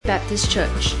Baptist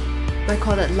Church,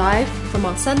 recorded live from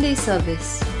our Sunday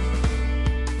service.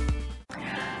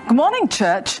 Good morning,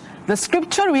 church. The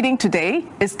scripture reading today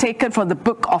is taken from the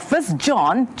book of 1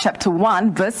 John, chapter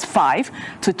 1, verse 5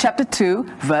 to chapter 2,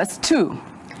 verse 2.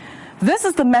 This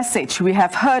is the message we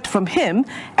have heard from him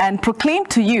and proclaimed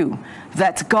to you,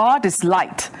 that God is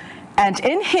light, and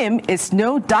in him is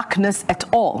no darkness at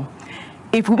all.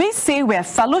 If we say we have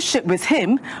fellowship with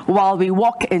him while we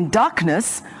walk in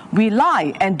darkness, we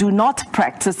lie and do not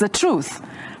practice the truth.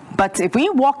 But if we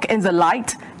walk in the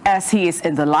light, as he is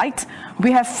in the light,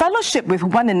 we have fellowship with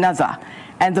one another,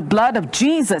 and the blood of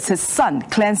Jesus, his Son,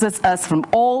 cleanses us from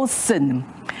all sin.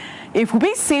 If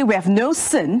we say we have no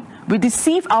sin, we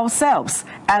deceive ourselves,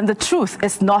 and the truth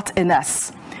is not in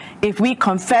us. If we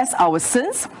confess our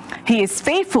sins, he is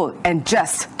faithful and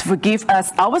just to forgive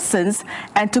us our sins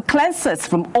and to cleanse us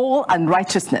from all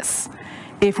unrighteousness.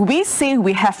 If we say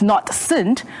we have not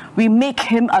sinned, we make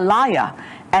him a liar,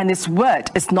 and his word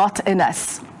is not in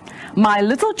us. My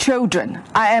little children,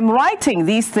 I am writing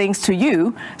these things to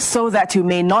you so that you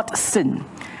may not sin.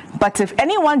 But if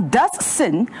anyone does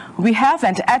sin, we have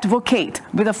an advocate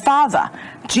with the Father,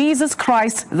 Jesus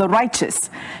Christ the righteous.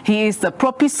 He is the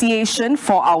propitiation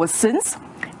for our sins,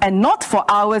 and not for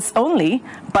ours only,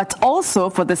 but also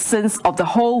for the sins of the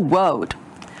whole world.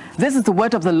 This is the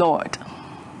word of the Lord.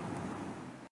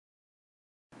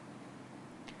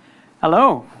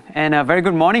 Hello, and a very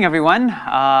good morning, everyone.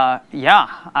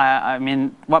 I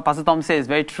mean, what Pastor Tom said is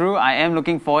very true. I am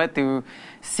looking forward to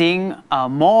seeing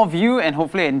more of you, and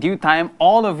hopefully in due time,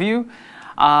 all of you.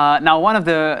 Now, one of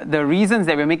the reasons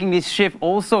that we're making this shift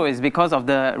also is because of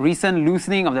the recent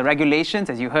loosening of the regulations.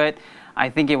 As you heard,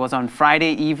 I think it was on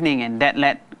Friday evening, and that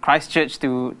led Christchurch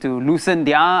to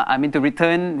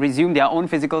resume their own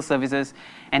physical services,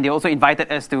 and they also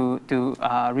invited us to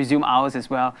resume ours as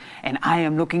well. And I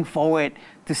am looking forward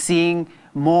to seeing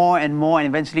more and more, and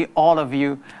eventually all of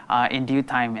you in due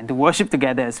time, and to worship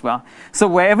together as well. So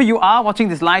wherever you are watching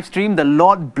this live stream, the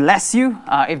Lord bless you.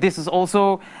 If this is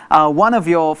also one of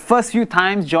your first few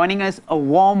times joining us, a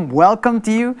warm welcome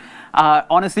to you.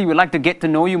 Honestly, we'd like to get to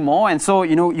know you more, and so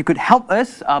you could help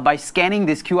us by scanning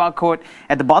this QR code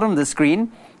at the bottom of the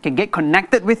screen. You can get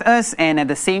connected with us and at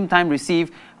the same time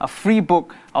receive a free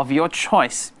book of your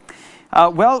choice.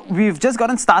 We've just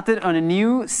gotten started on a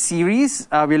new series.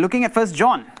 We're looking at 1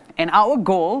 John, and our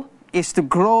goal is to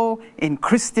grow in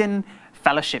Christian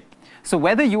fellowship. So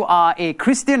whether you are a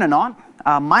Christian or not,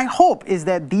 my hope is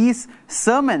that these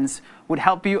sermons would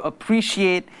help you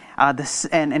appreciate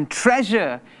and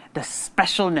treasure the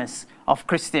specialness of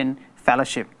Christian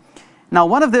fellowship. Now,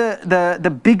 one of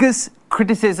the biggest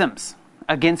criticisms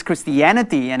against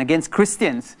Christianity and against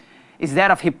Christians is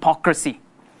that of hypocrisy.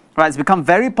 Right? It's become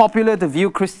very popular to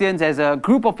view Christians as a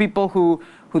group of people who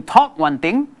talk one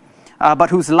thing, but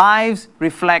whose lives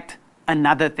reflect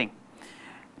another thing.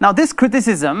 Now, this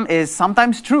criticism is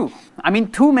sometimes true. I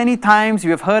mean, too many times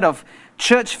you have heard of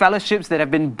church fellowships that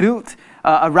have been built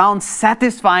around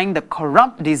satisfying the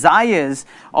corrupt desires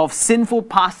of sinful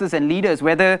pastors and leaders,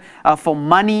 whether for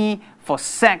money, for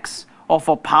sex, or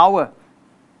for power.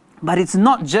 But it's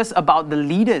not just about the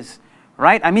leaders,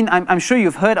 right? I mean, I'm sure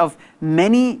you've heard of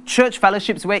many church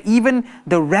fellowships where even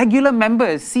the regular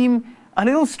members seem a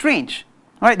little strange,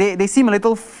 right? They seem a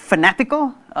little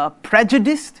fanatical,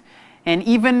 prejudiced, and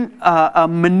even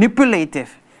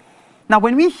manipulative. Now,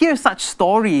 when we hear such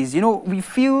stories, we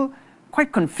feel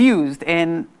quite confused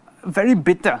and very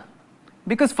bitter.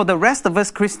 Because for the rest of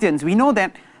us Christians, we know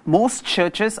that most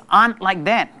churches aren't like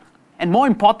that. And more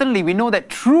importantly, we know that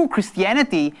true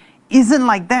Christianity isn't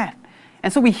like that.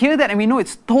 And so we hear that and we know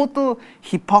it's total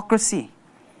hypocrisy.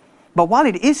 But while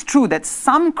it is true that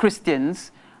some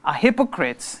Christians are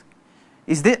hypocrites,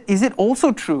 is it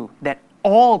also true that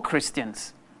all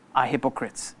Christians are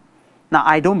hypocrites? Now,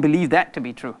 I don't believe that to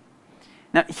be true.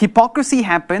 Now, hypocrisy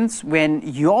happens when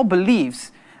your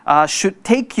beliefs should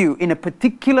take you in a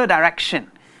particular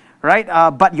direction, right?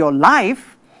 But your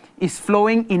life is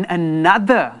flowing in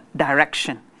another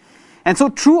direction. And so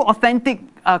true, authentic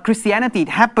Christianity, it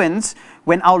happens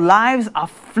when our lives are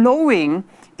flowing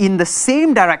in the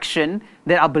same direction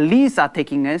that our beliefs are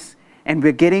taking us, and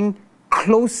we're getting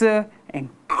closer and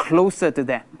closer to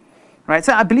that. Right?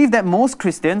 So I believe that most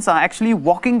Christians are actually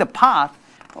walking the path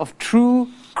of true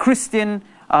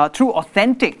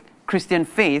authentic Christian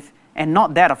faith, and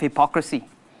not that of hypocrisy.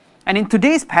 And in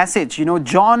today's passage,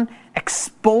 John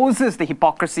exposes the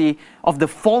hypocrisy of the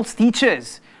false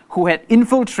teachers who had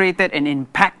infiltrated and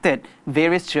impacted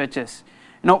various churches.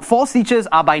 False teachers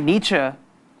are by nature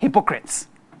hypocrites,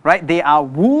 right? They are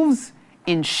wolves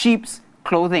in sheep's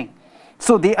clothing.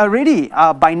 So they already,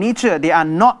 by nature, they are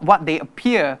not what they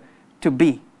appear to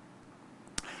be.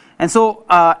 And so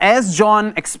as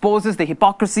John exposes the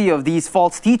hypocrisy of these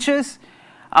false teachers,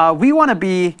 we want to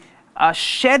be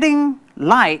shedding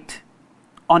light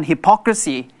on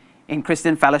hypocrisy in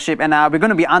Christian fellowship. And we're going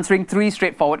to be answering 3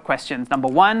 straightforward questions. Number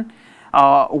 1,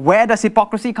 where does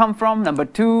hypocrisy come from? Number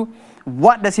 2,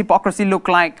 what does hypocrisy look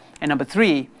like? And number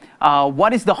 3,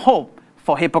 what is the hope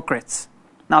for hypocrites?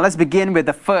 Now let's begin with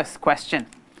the first question.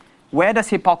 Where does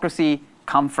hypocrisy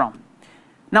come from?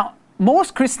 Now,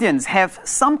 most Christians have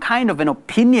some kind of an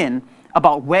opinion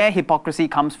about where hypocrisy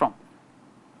comes from.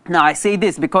 Now, I say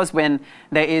this because when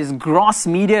there is gross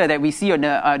media that we see on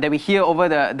that we hear over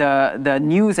the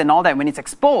news and all that, when it's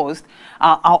exposed,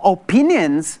 our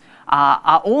opinions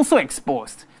are also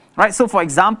exposed, right? So, for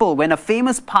example, when a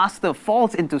famous pastor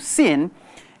falls into sin,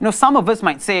 some of us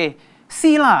might say,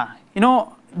 "See lah,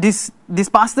 this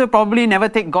pastor probably never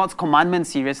take God's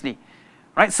commandments seriously."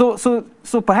 Right?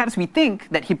 So perhaps we think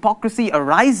that hypocrisy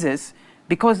arises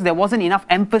because there wasn't enough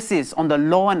emphasis on the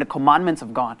law and the commandments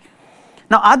of God.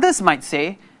 Now others might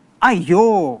say,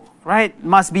 "Aiyo, right?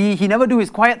 Must be he never do his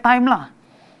quiet time lah."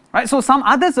 Right? So some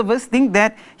others of us think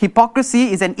that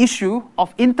hypocrisy is an issue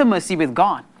of intimacy with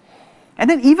God. And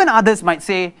then even others might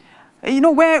say,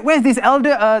 where's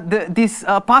this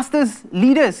pastors,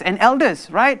 leaders and elders,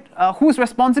 right? Who's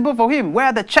responsible for him? Where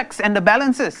are the checks and the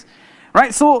balances?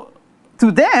 Right? So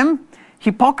to them,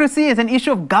 hypocrisy is an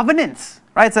issue of governance,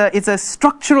 right? It's a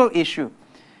structural issue.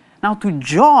 Now to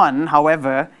John,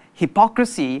 however,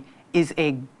 hypocrisy is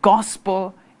a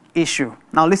gospel issue.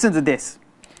 Now listen to this.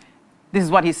 This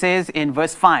is what he says in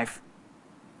verse 5.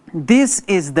 "This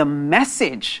is the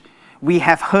message we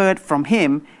have heard from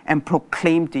him and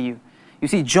proclaimed to you." You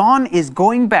see, John is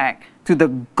going back to the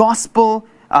gospel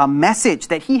message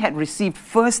that he had received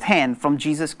firsthand from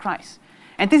Jesus Christ.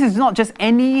 And this is not just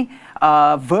any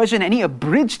version, any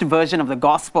abridged version of the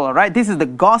gospel, all right? This is the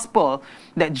gospel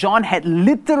that John had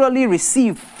literally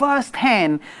received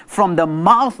firsthand from the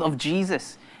mouth of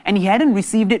Jesus. And he hadn't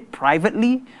received it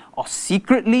privately or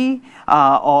secretly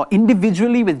or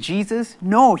individually with Jesus.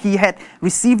 No, he had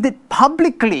received it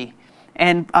publicly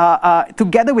and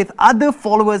together with other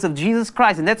followers of Jesus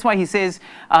Christ. And that's why he says,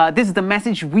 this is the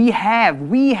message we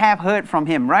have heard from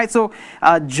him, right? So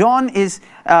John is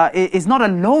not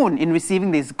alone in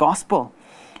receiving this gospel.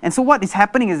 And so what is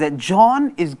happening is that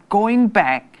John is going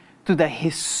back to the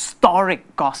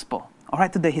historic gospel, all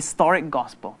right, to the historic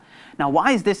gospel. Now,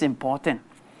 why is this important?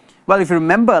 Well, if you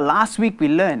remember, last week we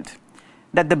learned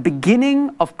that the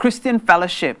beginning of Christian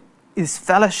fellowship is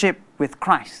fellowship with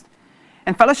Christ.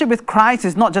 And fellowship with Christ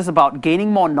is not just about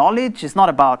gaining more knowledge. It's not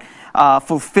about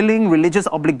fulfilling religious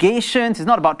obligations. It's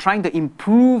not about trying to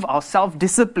improve our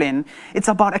self-discipline. It's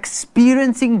about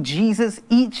experiencing Jesus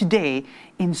each day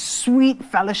in sweet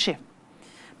fellowship.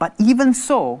 But even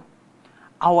so,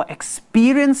 our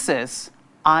experiences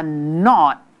are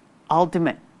not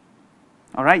ultimate.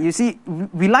 All right? You see,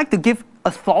 we like to give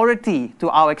authority to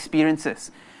our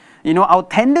experiences. Our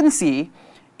tendency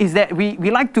is that we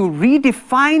like to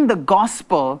redefine the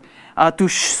gospel to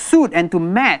suit and to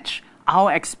match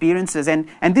our experiences. And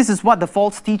this is what the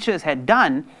false teachers had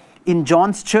done in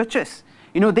John's churches.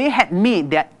 They had made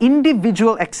their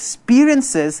individual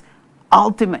experiences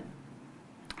ultimate.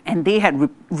 And they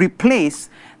had replaced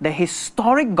the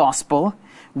historic gospel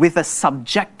with a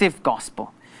subjective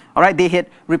gospel. All right, they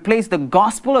had replaced the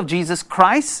gospel of Jesus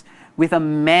Christ with a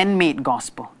man-made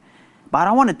gospel. But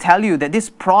I want to tell you that this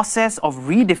process of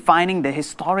redefining the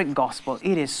historic gospel,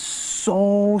 it is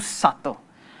so subtle.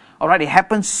 All right, it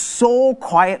happens so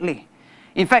quietly.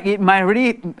 In fact, it might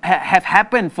already have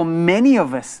happened for many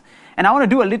of us. And I want to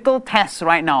do a little test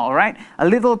right now, all right? A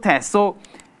little test. So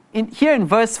here in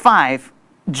verse 5,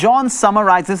 John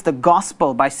summarizes the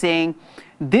gospel by saying,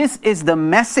 "This is the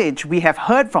message we have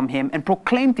heard from him and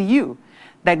proclaimed to you,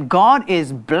 that God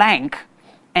is blank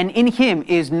and in him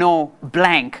is no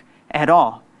blank at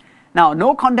all." Now,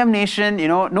 no condemnation,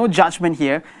 no judgment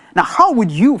here. Now, how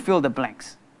would you fill the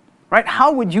blanks? Right?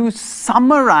 How would you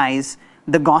summarize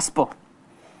the gospel?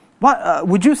 What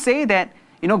would you say that,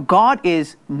 God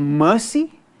is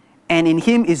mercy and in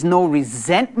him is no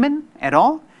resentment at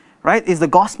all? Right? Is the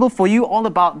gospel for you all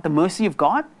about the mercy of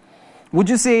God? Would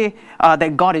you say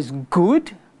that God is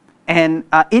good and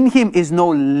in him is no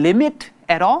limit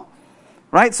at all?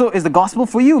 Right? So is the gospel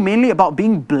for you mainly about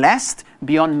being blessed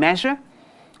beyond measure?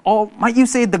 Or might you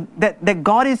say that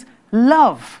God is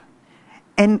love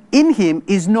and in him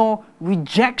is no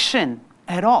rejection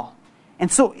at all?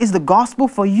 And so is the gospel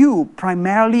for you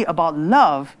primarily about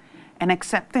love and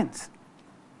acceptance?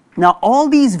 Now, all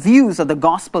these views of the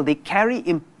gospel, they carry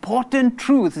important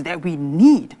truths that we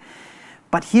need.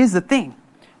 But here's the thing.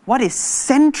 What is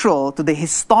central to the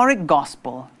historic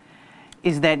gospel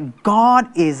is that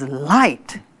God is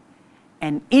light,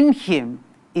 and in Him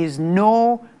is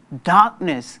no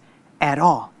darkness at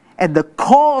all. At the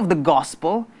core of the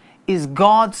gospel is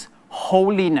God's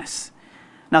holiness.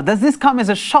 Now, does this come as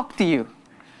a shock to you?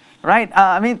 Right?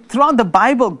 Throughout the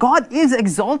Bible, God is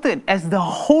exalted as the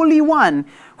Holy One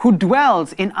who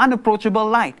dwells in unapproachable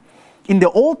light. In the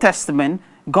Old Testament,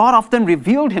 God often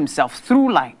revealed Himself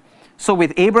through light. So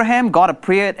with Abraham, God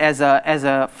appeared as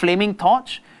a flaming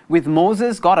torch. With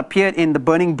Moses, God appeared in the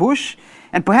burning bush.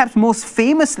 And perhaps most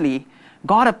famously,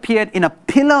 God appeared in a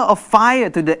pillar of fire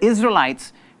to the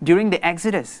Israelites during the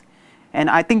Exodus. And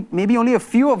I think maybe only a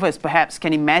few of us perhaps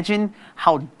can imagine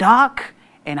how dark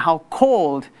and how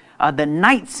cold the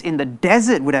nights in the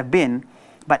desert would have been.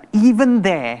 But even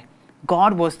there,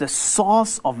 God was the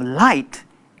source of light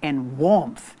and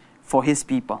warmth for His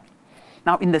people.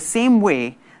 Now, in the same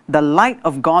way, the light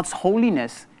of God's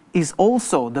holiness is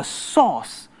also the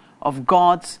source of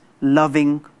God's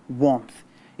loving warmth.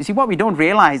 You see, what we don't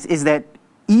realize is that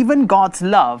even God's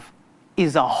love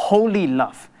is a holy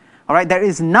love. All right, there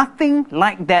is nothing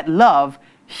like that love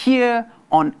here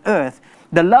on earth.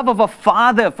 The love of a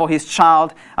father for his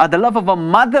child, the love of a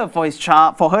mother for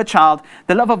her child,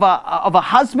 the love of a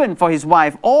husband for his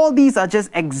wife. All these are just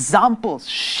examples,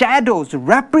 shadows,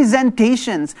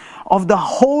 representations of the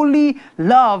holy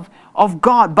love of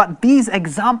God. But these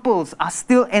examples are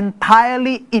still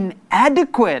entirely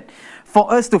inadequate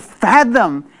for us to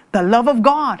fathom the love of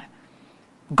God.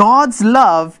 God's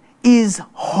love is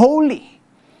holy,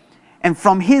 and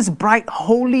from His bright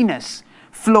holiness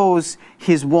flows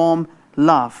His warm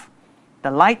love.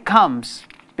 The light comes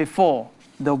before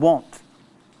the warmth.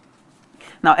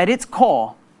 Now, at its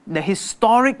core, the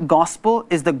historic gospel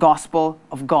is the gospel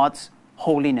of God's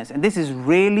holiness. And this is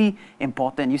really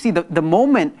important. You see, the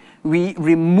moment we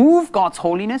remove God's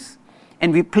holiness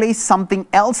and we place something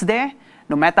else there,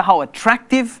 no matter how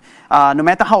attractive, no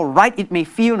matter how right it may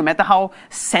feel, no matter how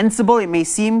sensible it may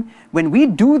seem, when we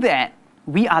do that,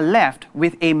 we are left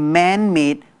with a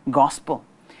man-made gospel.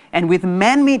 And with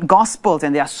man-made gospels,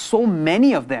 and there are so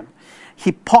many of them,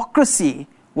 hypocrisy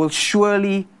will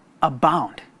surely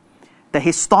abound. The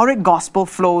historic gospel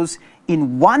flows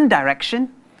in one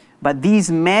direction, but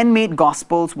these man-made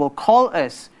gospels will call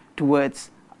us towards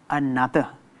another.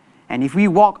 And if we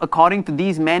walk according to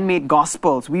these man-made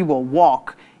gospels, we will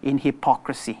walk in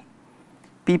hypocrisy.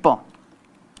 People,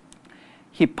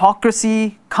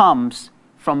 hypocrisy comes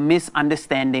from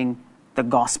misunderstanding the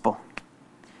gospel.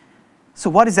 So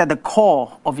what is at the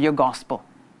core of your gospel?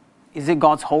 Is it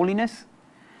God's holiness?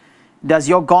 Does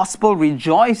your gospel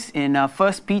rejoice in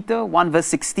 1 Peter 1 verse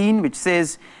 16, which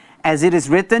says, "As it is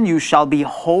written, you shall be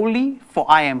holy, for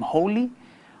I am holy"?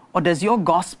 Or does your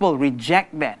gospel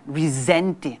reject that,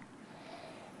 resent it?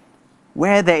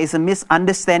 Where there is a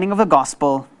misunderstanding of the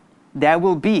gospel, there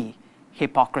will be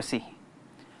hypocrisy.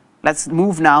 Let's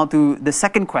move now to the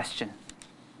second question.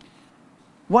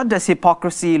 What does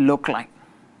hypocrisy look like?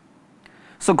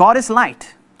 So God is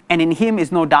light, and in Him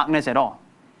is no darkness at all.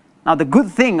 Now, the good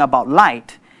thing about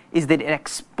light is that it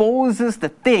exposes the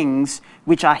things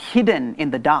which are hidden in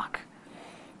the dark.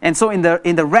 And so in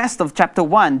the rest of chapter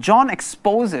 1, John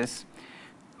exposes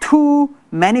two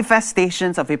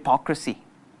manifestations of hypocrisy.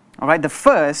 All right, the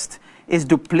first is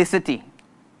duplicity.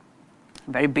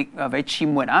 Very big, very cheap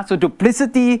word. So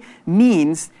duplicity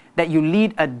means that you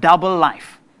lead a double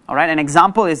life. All right, an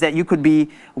example is that you could be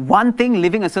one thing,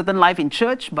 living a certain life in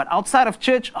church, but outside of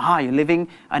church, you're living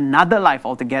another life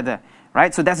altogether.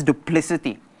 Right, so that's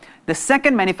duplicity. The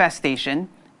second manifestation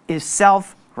is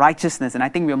self-righteousness, and I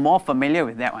think we're more familiar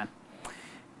with that one.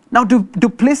 Now,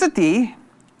 duplicity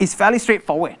is fairly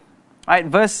straightforward. Right,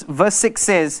 verse 6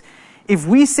 says, "If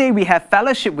we say we have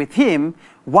fellowship with Him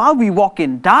while we walk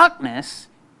in darkness,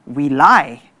 we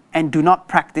lie and do not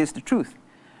practice the truth."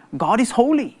 God is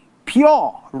holy,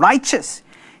 pure, righteous.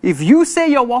 If you say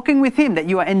you're walking with Him, that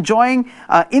you are enjoying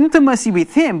intimacy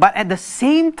with Him, but at the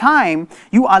same time,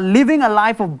 you are living a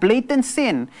life of blatant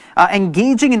sin,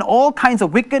 engaging in all kinds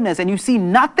of wickedness, and you see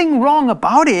nothing wrong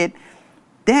about it,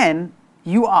 then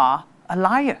you are a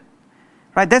liar.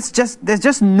 Right? There's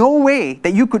just no way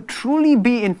that you could truly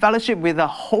be in fellowship with a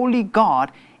holy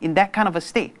God in that kind of a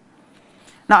state.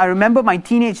 Now, I remember my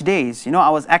teenage days. I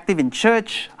was active in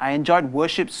church. I enjoyed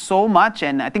worship so much,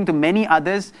 and I think to many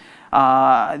others,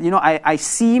 I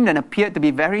seemed and appeared to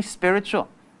be very spiritual.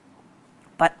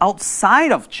 But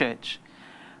outside of church,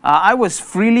 I was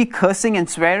freely cursing and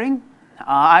swearing.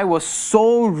 I was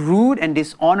so rude and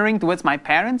dishonoring towards my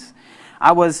parents.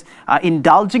 I was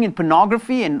indulging in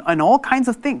pornography and all kinds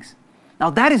of things. Now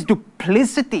that is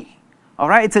duplicity. All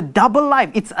right, it's a double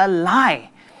life. It's a lie.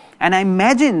 And I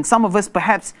imagine some of us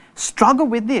perhaps struggle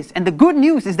with this. And the good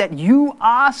news is that you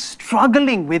are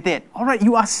struggling with it. All right,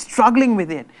 you are struggling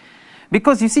with it.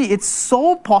 Because you see, it's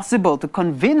so possible to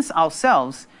convince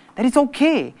ourselves that it's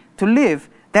okay to live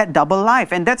that double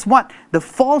life. And that's what the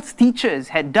false teachers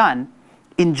had done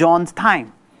in John's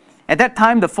time. At that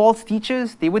time, the false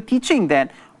teachers, they were teaching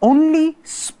that only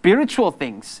spiritual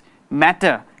things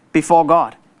matter before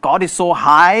God. God is so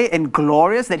high and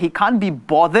glorious that he can't be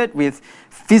bothered with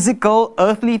physical,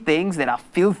 earthly things that are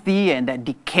filthy and that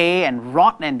decay and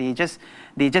rot, and they just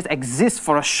exist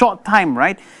for a short time,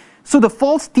 right? So the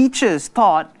false teachers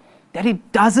thought that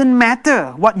it doesn't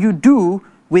matter what you do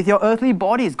with your earthly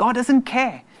bodies. God doesn't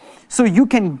care. So you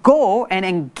can go and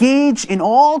engage in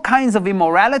all kinds of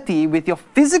immorality with your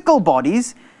physical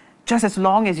bodies just as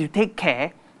long as you take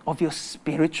care of your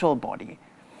spiritual body.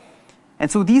 And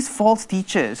so these false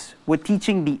teachers were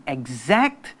teaching the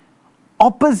exact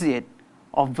opposite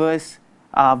of verse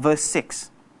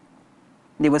 6.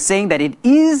 They were saying that it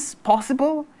is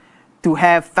possible to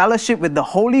have fellowship with the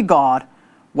holy God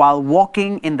while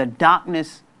walking in the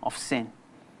darkness of sin.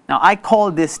 Now, I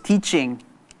call this teaching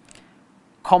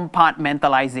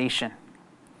compartmentalization.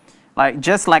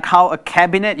 Just like how a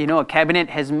cabinet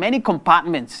has many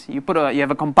compartments. You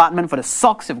have a compartment for the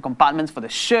socks, you have compartments for the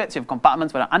shirts, you have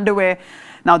compartments for the underwear.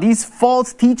 Now, these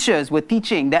false teachers were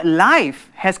teaching that life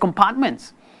has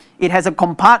compartments. It has a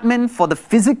compartment for the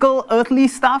physical, earthly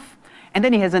stuff, and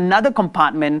then it has another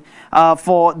compartment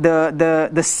for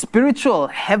the spiritual,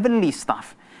 heavenly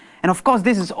stuff. And of course,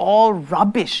 this is all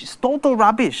rubbish. It's total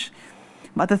rubbish.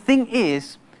 But the thing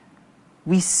is,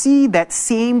 we see that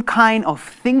same kind of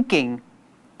thinking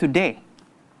today.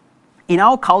 In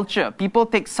our culture, people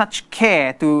take such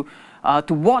care to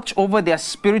watch over their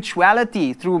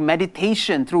spirituality through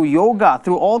meditation, through yoga,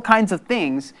 through all kinds of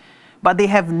things, but they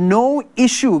have no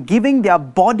issue giving their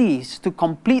bodies to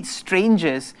complete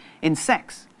strangers in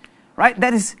sex. Right?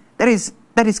 That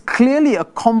is clearly a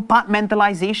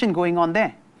compartmentalization going on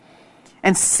there.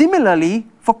 And similarly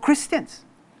for Christians.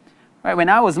 Right, when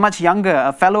I was much younger,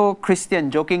 a fellow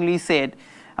Christian jokingly said,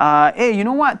 hey, you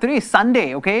know what? Today is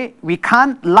Sunday, okay? We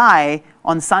can't lie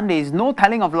on Sundays. No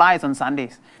telling of lies on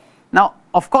Sundays. Now,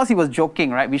 of course he was joking,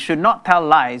 right? We should not tell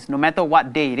lies no matter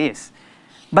what day it is.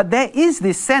 But there is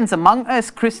this sense among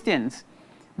us Christians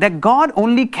that God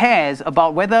only cares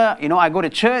about whether, I go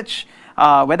to church,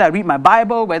 whether I read my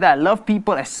Bible, whether I love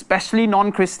people, especially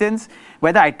non-Christians,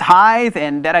 whether I tithe,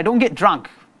 and that I don't get drunk.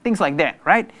 Things like that,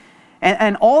 right?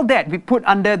 And all that we put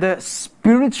under the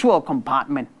spiritual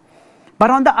compartment.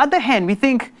 But on the other hand, we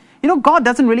think, God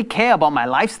doesn't really care about my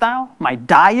lifestyle, my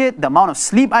diet, the amount of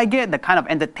sleep I get, the kind of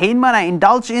entertainment I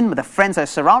indulge in, the friends I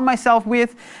surround myself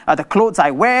with, the clothes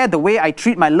I wear, the way I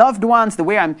treat my loved ones, the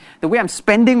way I'm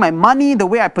spending my money, the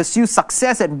way I pursue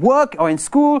success at work or in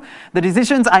school, the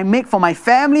decisions I make for my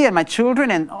family and my children,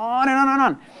 and on and on and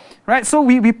on. Right? So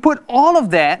we put all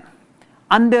of that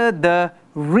under the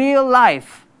real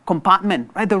life compartment,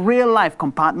 right? The real life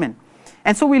compartment.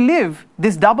 And so we live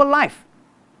this double life,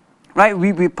 right?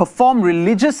 We perform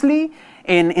religiously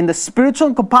in the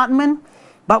spiritual compartment,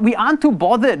 but we aren't too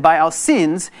bothered by our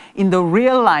sins in the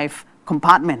real life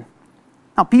compartment.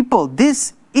 Now, people,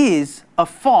 this is a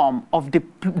form of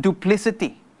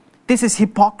duplicity. This is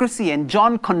hypocrisy, and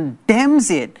John condemns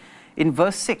it in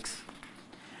verse 6.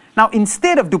 Now,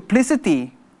 instead of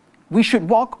duplicity, we should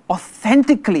walk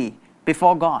authentically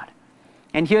before God.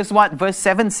 And here's what verse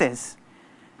 7 says.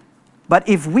 But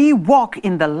if we walk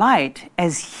in the light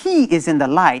as he is in the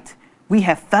light, we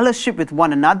have fellowship with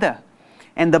one another.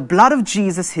 And the blood of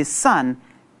Jesus, his son,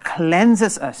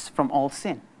 cleanses us from all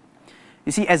sin.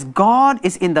 You see, as God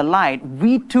is in the light,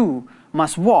 we too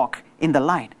must walk in the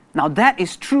light. Now that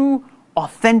is true,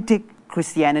 authentic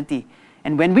Christianity.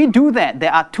 And when we do that,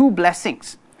 there are two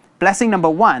blessings. Blessing number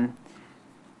one,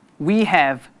 we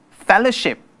have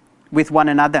fellowship with one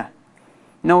another.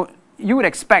 You would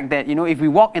expect that, if we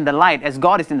walk in the light as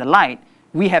God is in the light,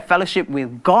 we have fellowship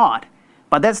with God.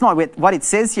 But that's not what it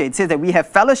says here. It says that we have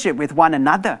fellowship with one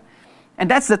another.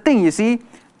 And that's the thing, you see.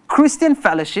 Christian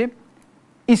fellowship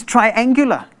is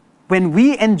triangular. When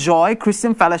we enjoy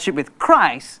Christian fellowship with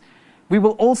Christ, we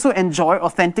will also enjoy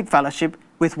authentic fellowship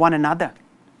with one another.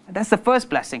 That's the first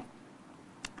blessing.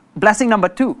 Blessing number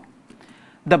two,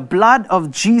 the blood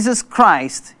of Jesus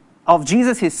Christ, of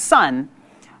Jesus his son,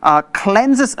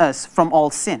 cleanses us from all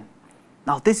sin.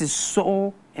 Now this is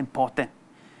so important.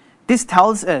 This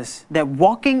tells us that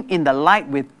walking in the light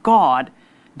with God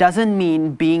doesn't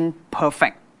mean being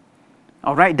perfect.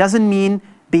 All right, doesn't mean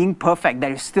being perfect.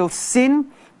 There is still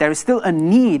sin. There is still a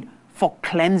need for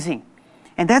cleansing.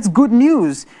 And that's good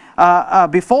news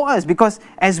before us, because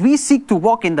as we seek to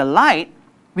walk in the light,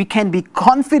 we can be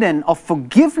confident of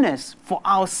forgiveness for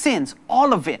our sins,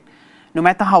 all of it, no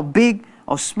matter how big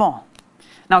or small.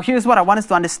 Now, here's what I want us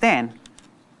to understand.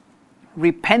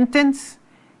 Repentance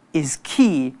is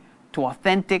key to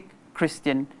authentic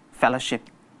Christian fellowship.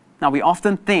 Now, we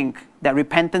often think that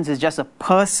repentance is just a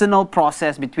personal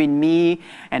process between me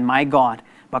and my God.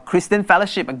 But Christian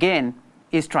fellowship, again,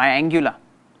 is triangular,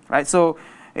 right? So,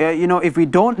 if we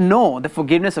don't know the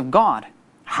forgiveness of God,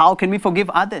 how can we forgive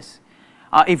others?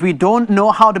 If we don't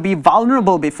know how to be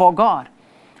vulnerable before God,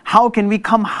 how can we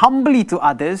come humbly to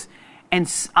others and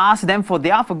ask them for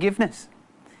their forgiveness?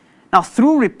 Now,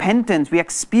 through repentance, we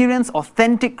experience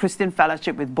authentic Christian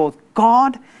fellowship with both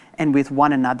God and with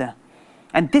one another.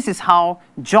 And this is how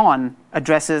John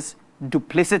addresses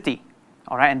duplicity,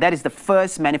 all right? And that is the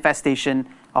first manifestation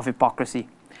of hypocrisy.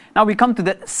 Now we come to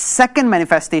the second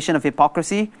manifestation of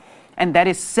hypocrisy, and that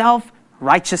is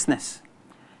self-righteousness.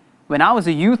 When I was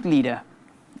a youth leader,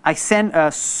 I sent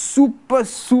a super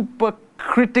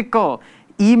critical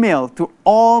email to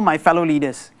all my fellow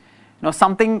leaders.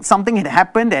 Something had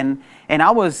happened, and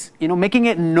I was, making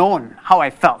it known how I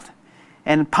felt.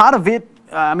 And part of it,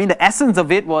 the essence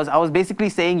of it was I was basically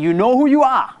saying, you know who you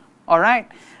are, all right?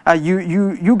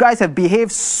 You guys have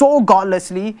behaved so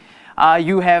godlessly.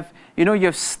 You have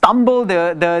stumbled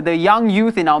the young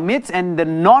youth in our midst, and the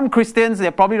non-Christians,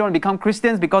 they're probably going to become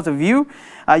Christians because of you.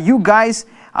 You guys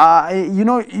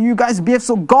behave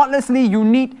so godlessly, you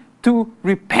need to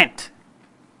repent.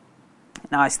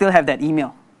 Now, I still have that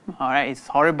email. All right, it's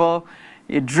horrible.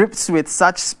 It drips with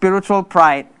such spiritual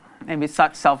pride and with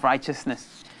such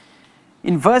self-righteousness.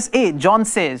 In verse 8, John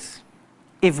says,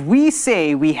 if we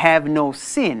say we have no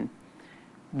sin,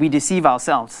 we deceive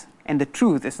ourselves, and the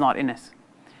truth is not in us.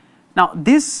 Now,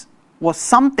 this was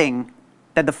something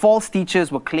that the false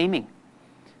teachers were claiming.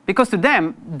 Because to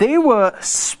them, they were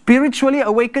spiritually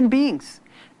awakened beings.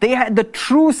 They had the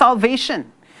true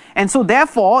salvation. And so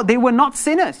therefore, they were not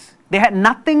sinners. They had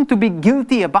nothing to be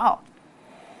guilty about.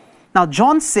 Now,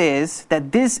 John says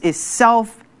that this is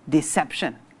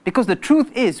self-deception. Because the truth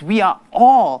is, we are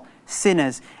all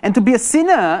sinners. And to be a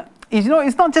sinner is,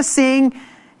 it's not just saying,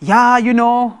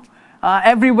 everyone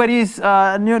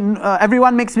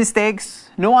makes mistakes.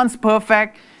 No one's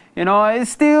perfect. It's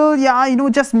still,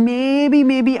 just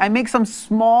maybe I make some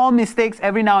small mistakes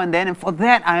every now and then. And for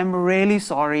that, I'm really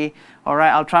sorry. All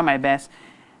right, I'll try my best.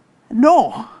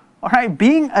 No. All right,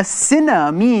 being a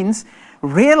sinner means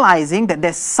realizing that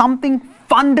there's something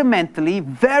fundamentally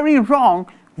very wrong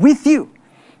with you.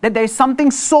 That there's something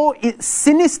so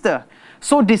sinister,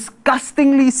 so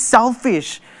disgustingly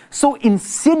selfish, so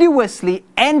insidiously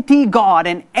anti-God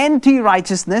and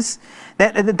anti-righteousness,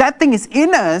 that thing is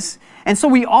in us. And so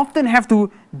we often have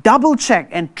to double check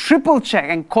and triple check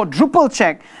and quadruple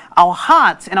check our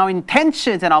hearts and our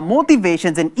intentions and our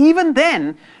motivations. And even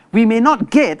then, we may not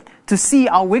get to see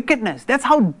our wickedness. That's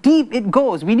how deep it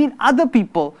goes. We need other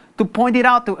people to point it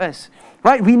out to us,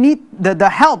 right? We need the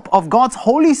help of God's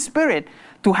Holy Spirit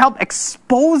to help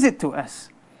expose it to us.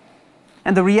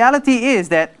 And the reality is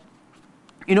that,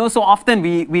 so often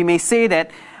we may say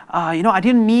that, I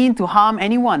didn't mean to harm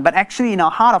anyone, but actually in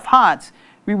our heart of hearts,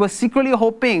 we were secretly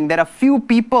hoping that a few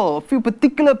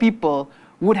particular people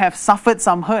would have suffered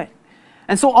some hurt.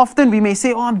 And so often we may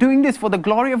say, I'm doing this for the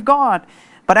glory of God.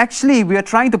 But actually, we are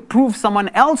trying to prove someone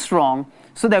else wrong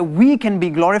so that we can be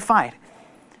glorified.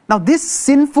 Now, this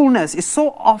sinfulness is so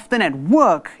often at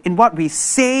work in what we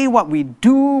say, what we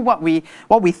do, what we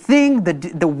think,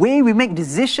 the way we make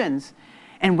decisions.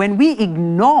 And when we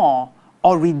ignore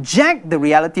or reject the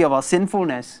reality of our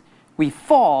sinfulness, we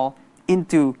fall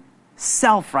into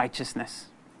self-righteousness.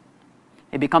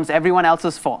 It becomes everyone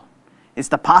else's fault. It's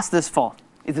the pastor's fault.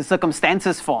 It's the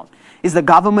circumstances' fault. It's the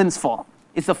government's fault.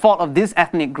 It's the fault of this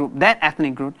ethnic group, that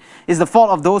ethnic group. It's the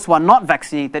fault of those who are not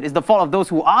vaccinated. It's the fault of those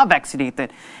who are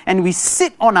vaccinated. And we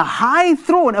sit on a high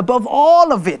throne above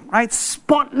all of it, right?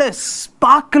 Spotless,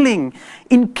 sparkling,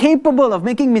 incapable of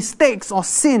making mistakes or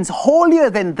sins, holier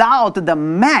than thou to the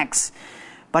max.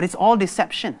 But it's all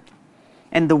deception.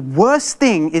 And the worst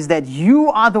thing is that you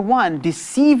are the one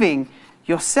deceiving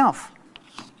yourself.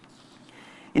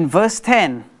 In verse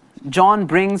 10, John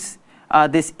brings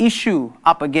this issue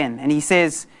up again. And he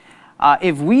says,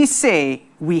 if we say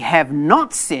we have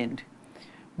not sinned,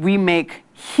 we make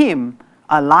him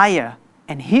a liar,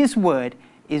 and his word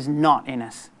is not in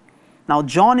us. Now,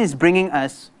 John is bringing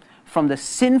us from the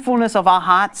sinfulness of our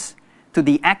hearts to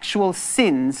the actual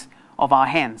sins of our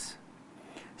hands.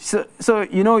 So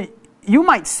you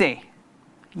might say,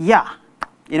 yeah,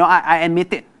 I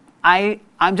admit it.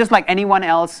 I'm just like anyone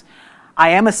else. I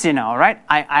am a sinner, all right?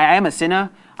 I am a sinner.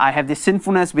 I have this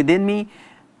sinfulness within me.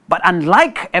 But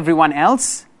unlike everyone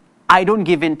else, I don't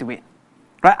give in to it.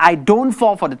 Right? I don't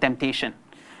fall for the temptation.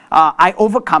 I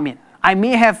overcome it. I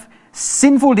may have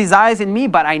sinful desires in me,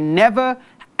 but I never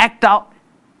act out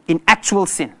in actual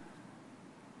sin.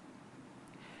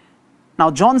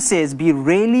 Now, John says, be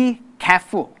really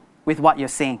careful with what you're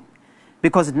saying,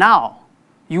 because now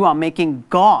you are making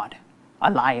God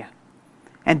a liar.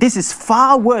 And this is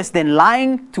far worse than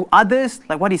lying to others,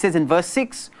 like what he says in verse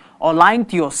 6, or lying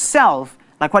to yourself,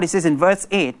 like what he says in verse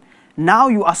 8. Now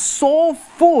you are so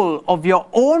full of your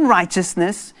own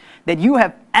righteousness that you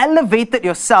have elevated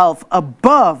yourself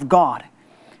above God.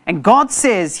 And God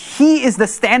says He is the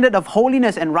standard of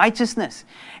holiness and righteousness.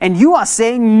 And you are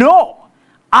saying, no,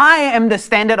 I am the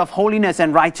standard of holiness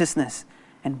and righteousness.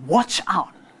 And watch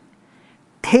out.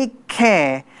 Take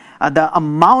care the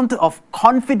amount of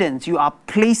confidence you are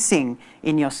placing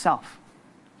in yourself.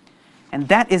 And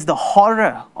that is the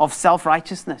horror of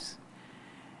self-righteousness.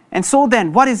 And so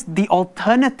then, what is the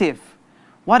alternative?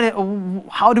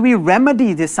 How do we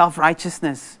remedy this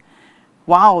self-righteousness?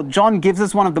 Wow, John gives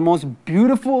us one of the most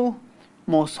beautiful,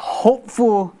 most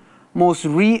hopeful, most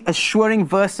reassuring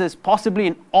verses possibly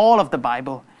in all of the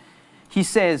Bible. He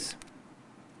says,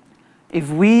 if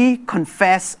we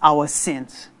confess our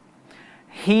sins,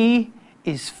 He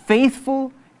is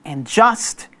faithful and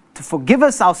just to forgive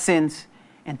us our sins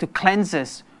and to cleanse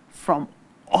us from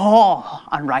all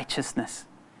unrighteousness.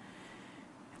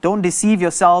 Don't deceive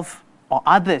yourself or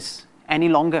others any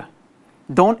longer.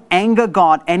 Don't anger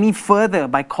God any further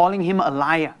by calling Him a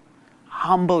liar.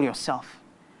 Humble yourself.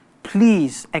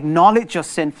 Please acknowledge your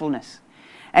sinfulness.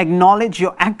 Acknowledge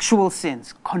your actual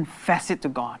sins. Confess it to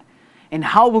God. And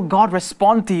how will God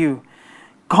respond to you?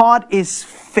 God is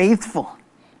faithful.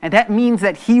 And that means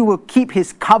that He will keep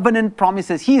His covenant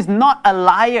promises. He is not a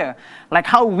liar like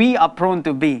how we are prone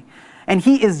to be. And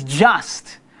He is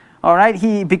just. All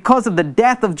right, because of the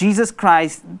death of Jesus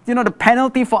Christ, the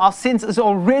penalty for our sins is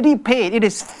already paid. It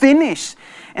is finished.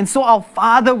 And so our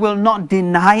Father will not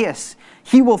deny us.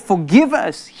 He will forgive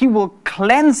us. He will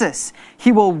cleanse us.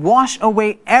 He will wash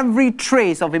away every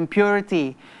trace of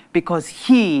impurity because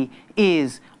He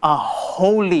is a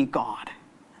holy God.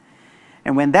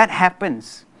 And when that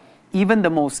happens, even the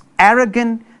most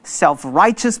arrogant,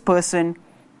 self-righteous person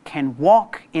can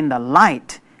walk in the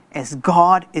light as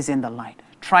God is in the light.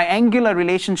 Triangular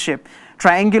relationship,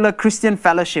 triangular Christian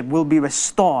fellowship will be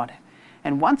restored.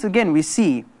 And once again, we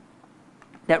see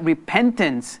that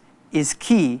repentance is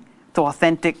key to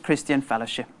authentic Christian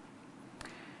fellowship.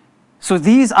 So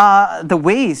these are the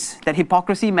ways that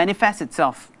hypocrisy manifests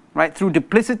itself, right? Through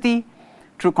duplicity,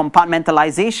 through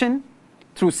compartmentalization,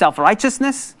 through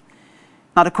self-righteousness.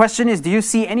 Now the question is, do you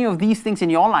see any of these things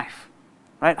in your life?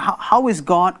 Right? How is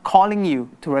God calling you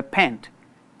to repent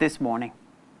this morning?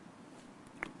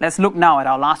 Let's look now at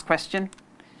our last question.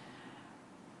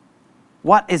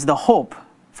 What is the hope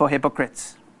for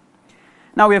hypocrites?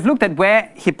 Now we have looked at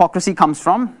where hypocrisy comes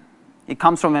from. It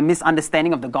comes from a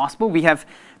misunderstanding of the gospel. We have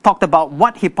talked about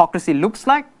what hypocrisy looks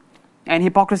like. And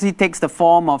hypocrisy takes the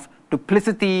form of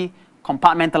duplicity,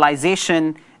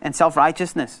 compartmentalization, and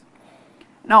self-righteousness.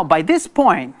 Now by this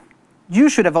point, you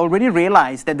should have already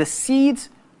realized that the seeds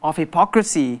of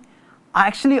hypocrisy are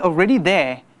actually already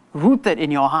there, rooted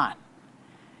in your heart.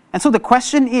 And so the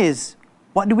question is,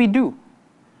 what do we do?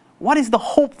 What is the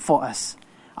hope for us?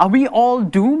 Are we all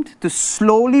doomed to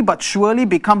slowly but surely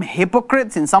become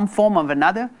hypocrites in some form or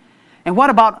another? And what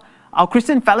about our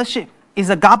Christian fellowship? Is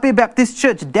Agape Baptist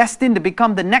Church destined to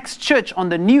become the next church on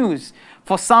the news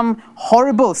for some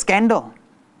horrible scandal?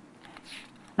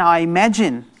 Now I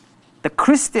imagine the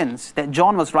Christians that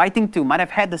John was writing to might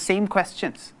have had the same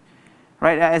questions.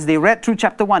 Right? As they read through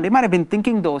chapter 1, they might have been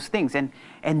thinking those things.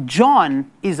 And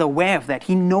John is aware of that.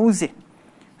 He knows it.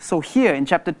 So here in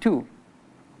chapter 2,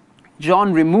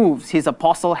 John removes his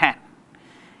apostle hat.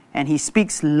 And he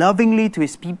speaks lovingly to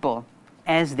his people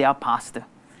as their pastor.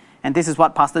 And this is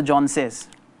what Pastor John says.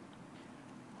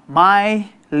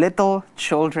 My little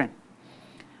children,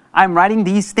 I'm writing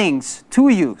these things to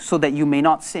you so that you may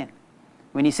not sin.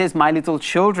 When he says my little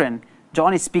children,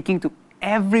 John is speaking to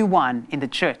everyone in the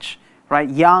church. Right?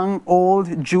 Young,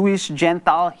 old, Jewish,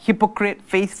 Gentile, hypocrite,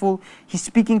 faithful. He's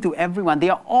speaking to everyone. They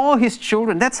are all his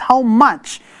children. That's how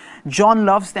much John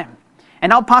loves them. And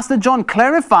now Pastor John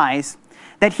clarifies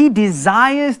that he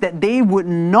desires that they would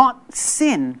not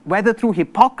sin, whether through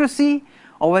hypocrisy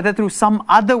or whether through some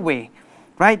other way.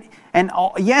 right? And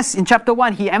yes, in chapter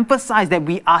 1, he emphasized that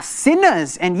we are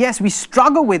sinners. And yes, we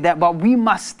struggle with that, but we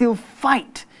must still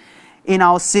fight in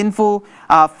our sinful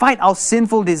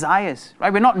desires,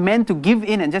 right? We're not meant to give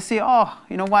in and just say, oh,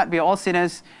 you know what, we're all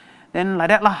sinners. Then like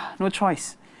that lah, no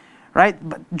choice, right?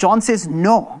 But John says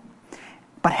no.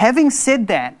 But having said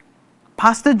that,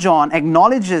 Pastor John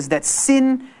acknowledges that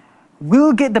sin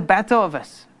will get the better of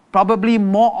us, probably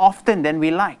more often than we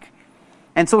like.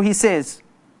 And so he says,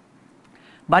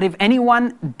 but if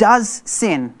anyone does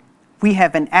sin, we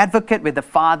have an advocate with the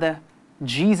Father,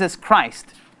 Jesus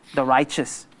Christ, the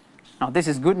righteous. Now this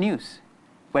is good news.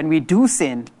 When we do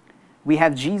sin, we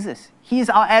have Jesus. He is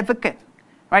our advocate,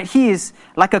 right? He is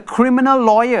like a criminal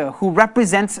lawyer who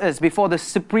represents us before the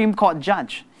Supreme Court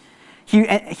judge.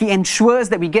 He ensures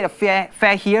that we get a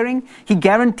fair hearing. He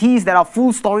guarantees that our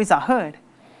full stories are heard.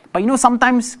 But you know,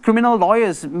 sometimes criminal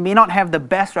lawyers may not have the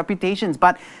best reputations,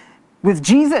 but with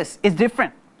Jesus, it's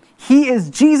different. He is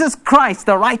Jesus Christ,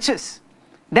 the righteous.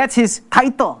 That's his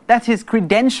title. That's his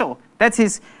credential. That's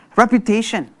his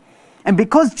reputation. And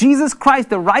because Jesus Christ,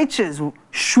 the righteous,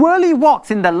 surely walks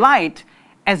in the light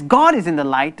as God is in the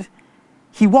light,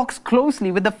 he walks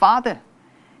closely with the Father.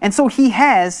 And so he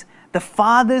has the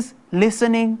Father's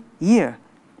listening ear.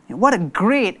 What a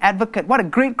great advocate, what a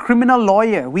great criminal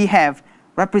lawyer we have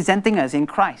representing us in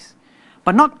Christ.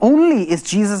 But not only is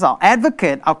Jesus our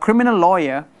advocate, our criminal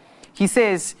lawyer, he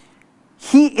says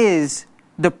he is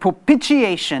the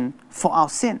propitiation for our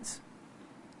sins.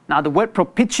 Now the word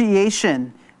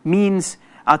propitiation means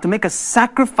to make a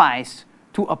sacrifice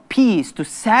to appease, to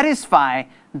satisfy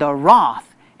the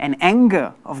wrath and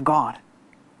anger of God.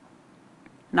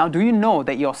 Now, do you know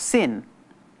that your sin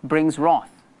brings wrath?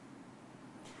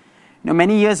 You know,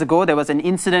 many years ago, there was an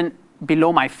incident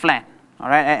below my flat. All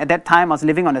right, at that time, I was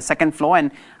living on the second floor, and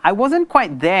I wasn't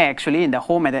quite there actually in the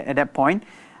home at that point.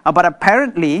 But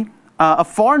apparently, a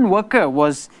foreign worker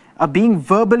was being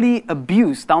verbally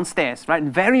abused downstairs, right?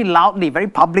 Very loudly, very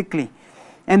publicly.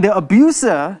 And the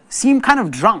abuser seemed kind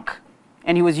of drunk,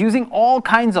 and he was using all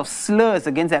kinds of slurs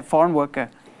against that foreign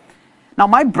worker. Now,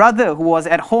 my brother, who was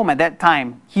at home at that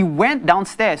time, he went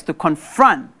downstairs to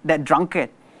confront that drunkard.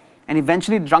 And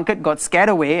eventually, the drunkard got scared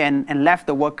away and left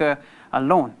the worker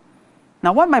alone.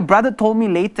 Now, what my brother told me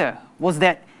later was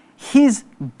that his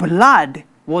blood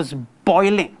was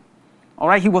boiling. All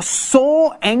right, he was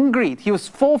so angry. He was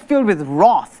so filled with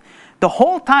wrath. The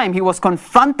whole time he was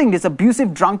confronting this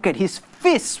abusive drunkard, his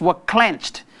fists were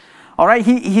clenched. All right,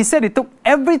 he said it took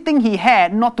everything he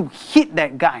had not to hit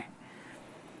that guy.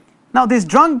 Now, this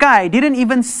drunk guy didn't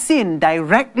even sin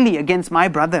directly against my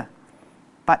brother.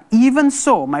 But even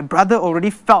so, my brother already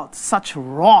felt such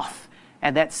wrath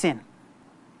at that sin.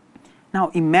 Now,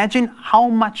 imagine how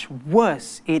much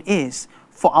worse it is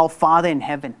for our Father in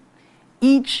heaven.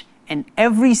 Each and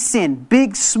every sin,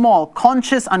 big, small,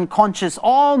 conscious, unconscious,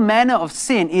 all manner of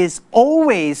sin is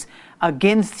always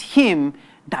against him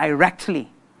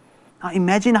directly. Now,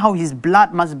 imagine how his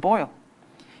blood must boil.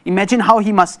 Imagine how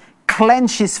he must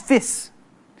clench his fists.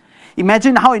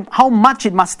 Imagine how much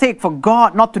it must take for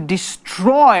God not to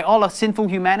destroy all of sinful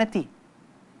humanity.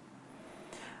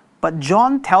 But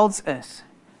John tells us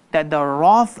that the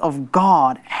wrath of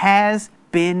God has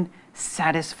been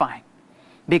satisfied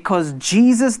because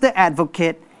Jesus the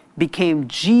advocate became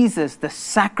Jesus the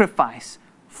sacrifice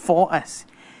for us.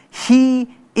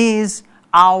 He is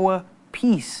our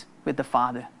peace with the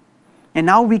Father. And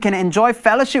now we can enjoy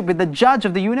fellowship with the judge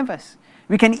of the universe.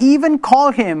 We can even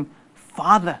call him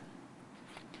Father.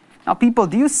 Now, people,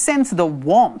 do you sense the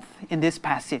warmth in this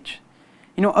passage?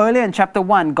 You know, earlier in chapter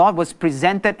 1, God was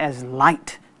presented as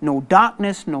light. No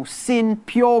darkness, no sin,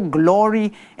 pure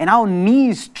glory, and our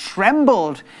knees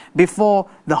trembled before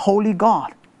the holy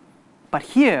God. But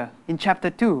here, in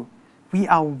chapter 2, we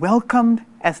are welcomed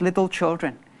as little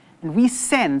children, and we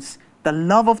sense the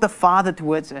love of the Father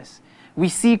towards us. We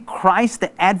see Christ,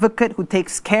 the advocate who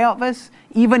takes care of us,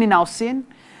 even in our sin.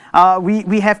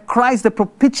 We have Christ, the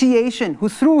propitiation, who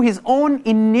through his own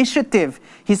initiative,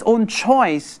 his own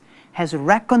choice, has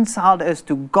reconciled us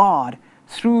to God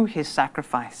through his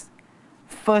sacrifice.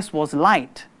 First was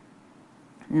light.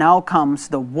 Now comes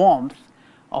the warmth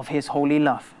of his holy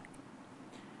love.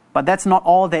 But that's not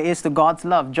all there is to God's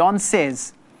love. John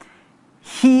says,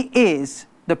 he is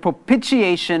the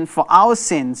propitiation for our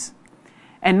sins,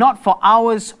 and not for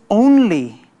ours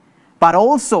only, but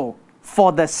also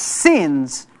for the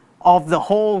sins of the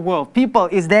whole world. People,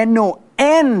 is there no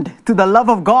end to the love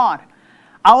of God?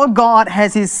 Our God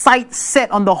has his sights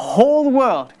set on the whole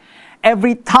world.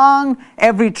 Every tongue,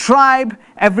 every tribe,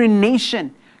 every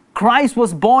nation. Christ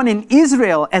was born in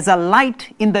Israel as a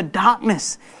light in the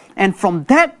darkness. And from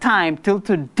that time till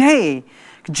today,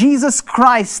 Jesus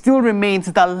Christ still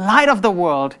remains the light of the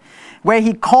world, where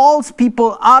He calls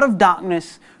people out of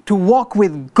darkness to walk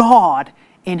with God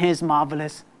in His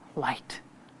marvelous light.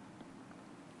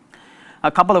 A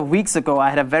couple of weeks ago,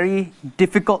 I had a very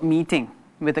difficult meeting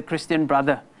with a Christian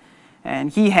brother.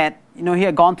 And he had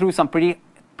gone through some pretty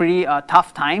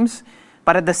tough times.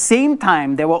 But at the same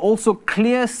time, there were also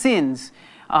clear sins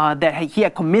that he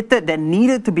had committed that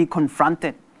needed to be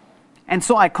confronted. And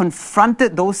so I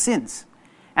confronted those sins.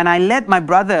 And I led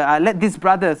this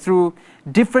brother through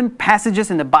different passages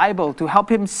in the Bible to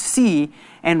help him see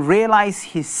and realize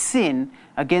his sin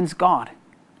against God.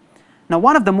 Now,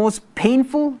 one of the most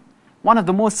painful, one of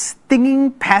the most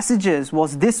stinging passages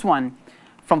was this one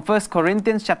from 1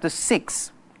 Corinthians chapter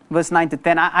 6, verse 9 to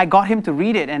 10. I got him to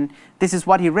read it, and this is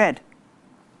what he read.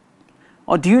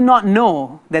 Or do you not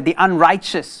know that the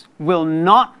unrighteous will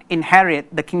not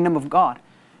inherit the kingdom of God?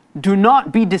 Do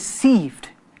not be deceived.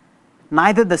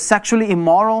 Neither the sexually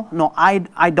immoral, nor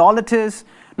idolaters,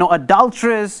 nor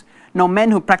adulterers, nor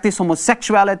men who practice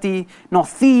homosexuality, nor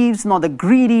thieves, nor the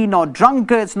greedy, nor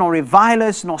drunkards, nor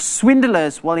revilers, nor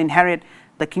swindlers will inherit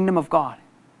the kingdom of God.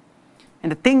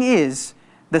 And the thing is,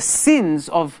 the sins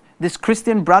of this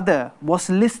Christian brother was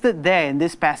listed there in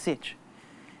this passage.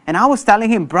 And I was telling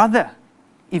him, brother,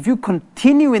 if you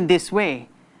continue in this way,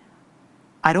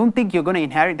 I don't think you're going to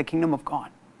inherit the kingdom of God.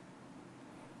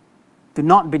 Do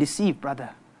not be deceived, brother.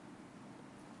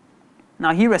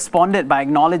 Now he responded by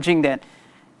acknowledging that,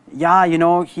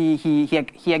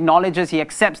 he acknowledges, he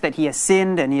accepts that he has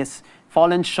sinned and he has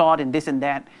fallen short in this and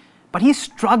that. But he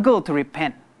struggled to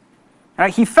repent.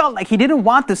 Right? He felt like he didn't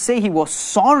want to say he was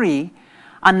sorry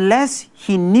unless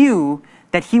he knew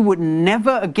that he would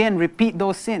never again repeat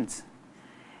those sins.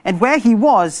 And where he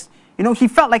was, he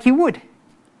felt like he would.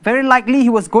 Very likely he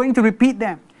was going to repeat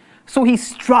them. So he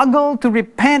struggled to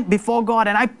repent before God,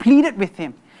 and I pleaded with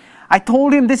him. I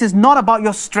told him this is not about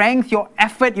your strength, your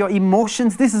effort, your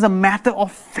emotions. This is a matter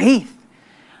of faith.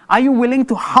 Are you willing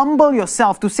to humble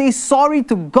yourself, to say sorry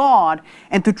to God,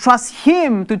 and to trust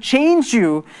Him to change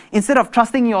you instead of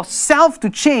trusting yourself to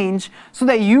change, so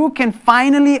that you can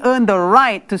finally earn the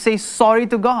right to say sorry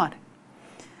to God?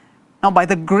 Now, by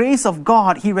the grace of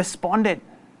God, he responded,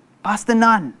 Pastor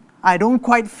Nan, I don't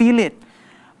quite feel it,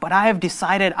 but I have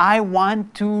decided I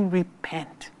want to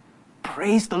repent.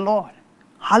 Praise the Lord.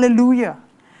 Hallelujah.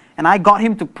 And I got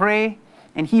him to pray,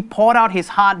 and he poured out his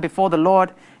heart before the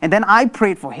Lord, and then I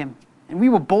prayed for him. And we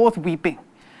were both weeping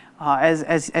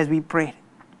as we prayed.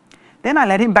 Then I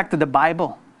led him back to the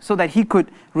Bible so that he could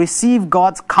receive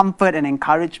God's comfort and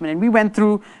encouragement. And we went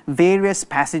through various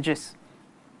passages.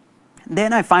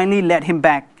 Then I finally led him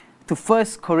back to 1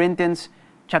 Corinthians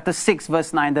chapter 6,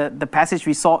 verse 9, the passage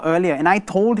we saw earlier. And I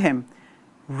told him,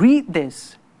 read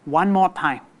this one more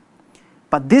time.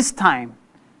 But this time,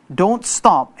 don't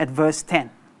stop at verse 10.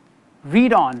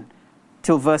 Read on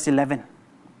till verse 11.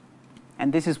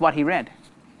 And this is what he read.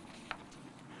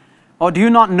 Or do you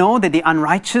not know that the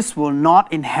unrighteous will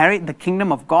not inherit the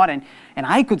kingdom of God? And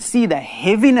I could see the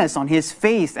heaviness on his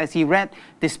face as he read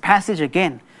this passage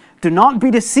again. Do not be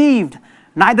deceived.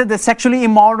 Neither the sexually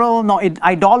immoral, nor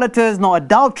idolaters, nor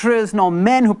adulterers, nor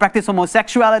men who practice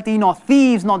homosexuality, nor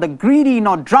thieves, nor the greedy,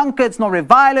 nor drunkards, nor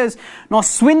revilers, nor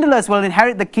swindlers will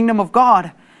inherit the kingdom of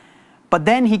God. But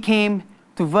then he came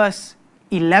to verse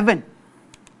 11.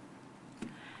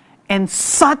 And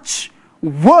such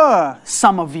were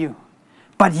some of you.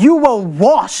 But you were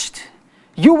washed,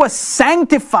 you were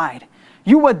sanctified,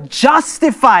 you were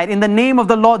justified in the name of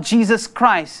the Lord Jesus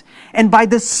Christ and by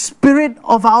the Spirit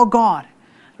of our God.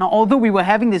 Now, although we were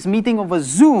having this meeting over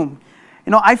Zoom,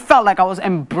 I felt like I was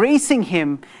embracing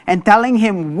him and telling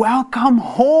him, welcome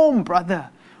home, brother.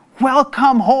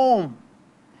 Welcome home.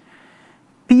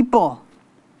 People,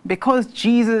 because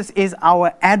Jesus is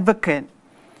our advocate,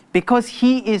 because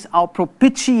He is our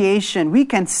propitiation, we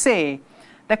can say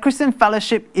that Christian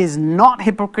fellowship is not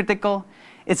hypocritical,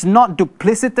 it's not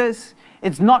duplicitous,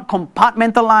 it's not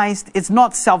compartmentalized, it's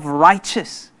not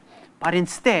self-righteous, but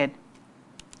instead,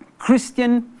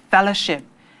 Christian fellowship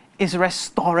is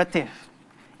restorative.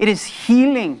 It is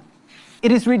healing.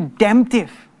 It is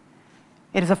redemptive.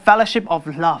 It is a fellowship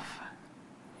of love.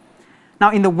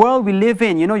 Now, in the world we live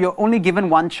in, you're only given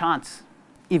one chance.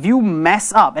 If you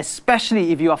mess up,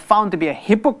 especially if you are found to be a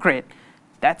hypocrite,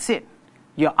 that's it.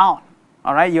 You're out.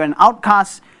 All right? You're an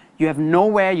outcast. You have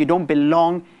nowhere. You don't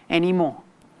belong anymore.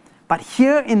 But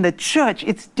here in the church,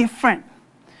 it's different.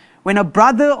 When a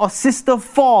brother or sister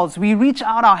falls, we reach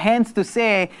out our hands to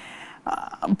say,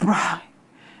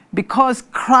 because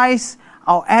Christ,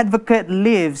 our advocate,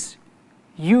 lives,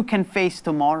 you can face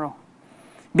tomorrow.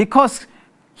 Because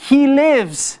He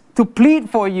lives to plead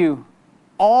for you,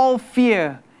 all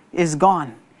fear is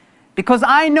gone. Because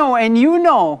I know and you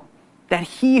know that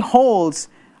He holds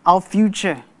our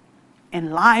future.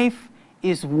 And life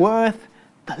is worth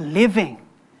the living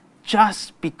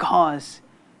just because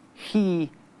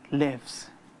He lives.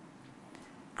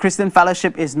 Christian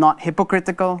fellowship is not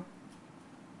hypocritical,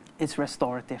 it's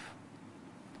restorative.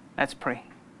 Let's pray.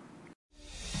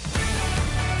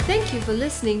 Thank you for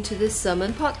listening to this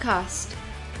sermon podcast.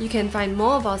 You can find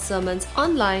more of our sermons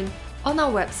online on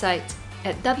our website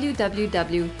at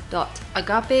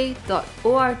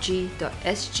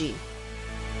www.agape.org.sg.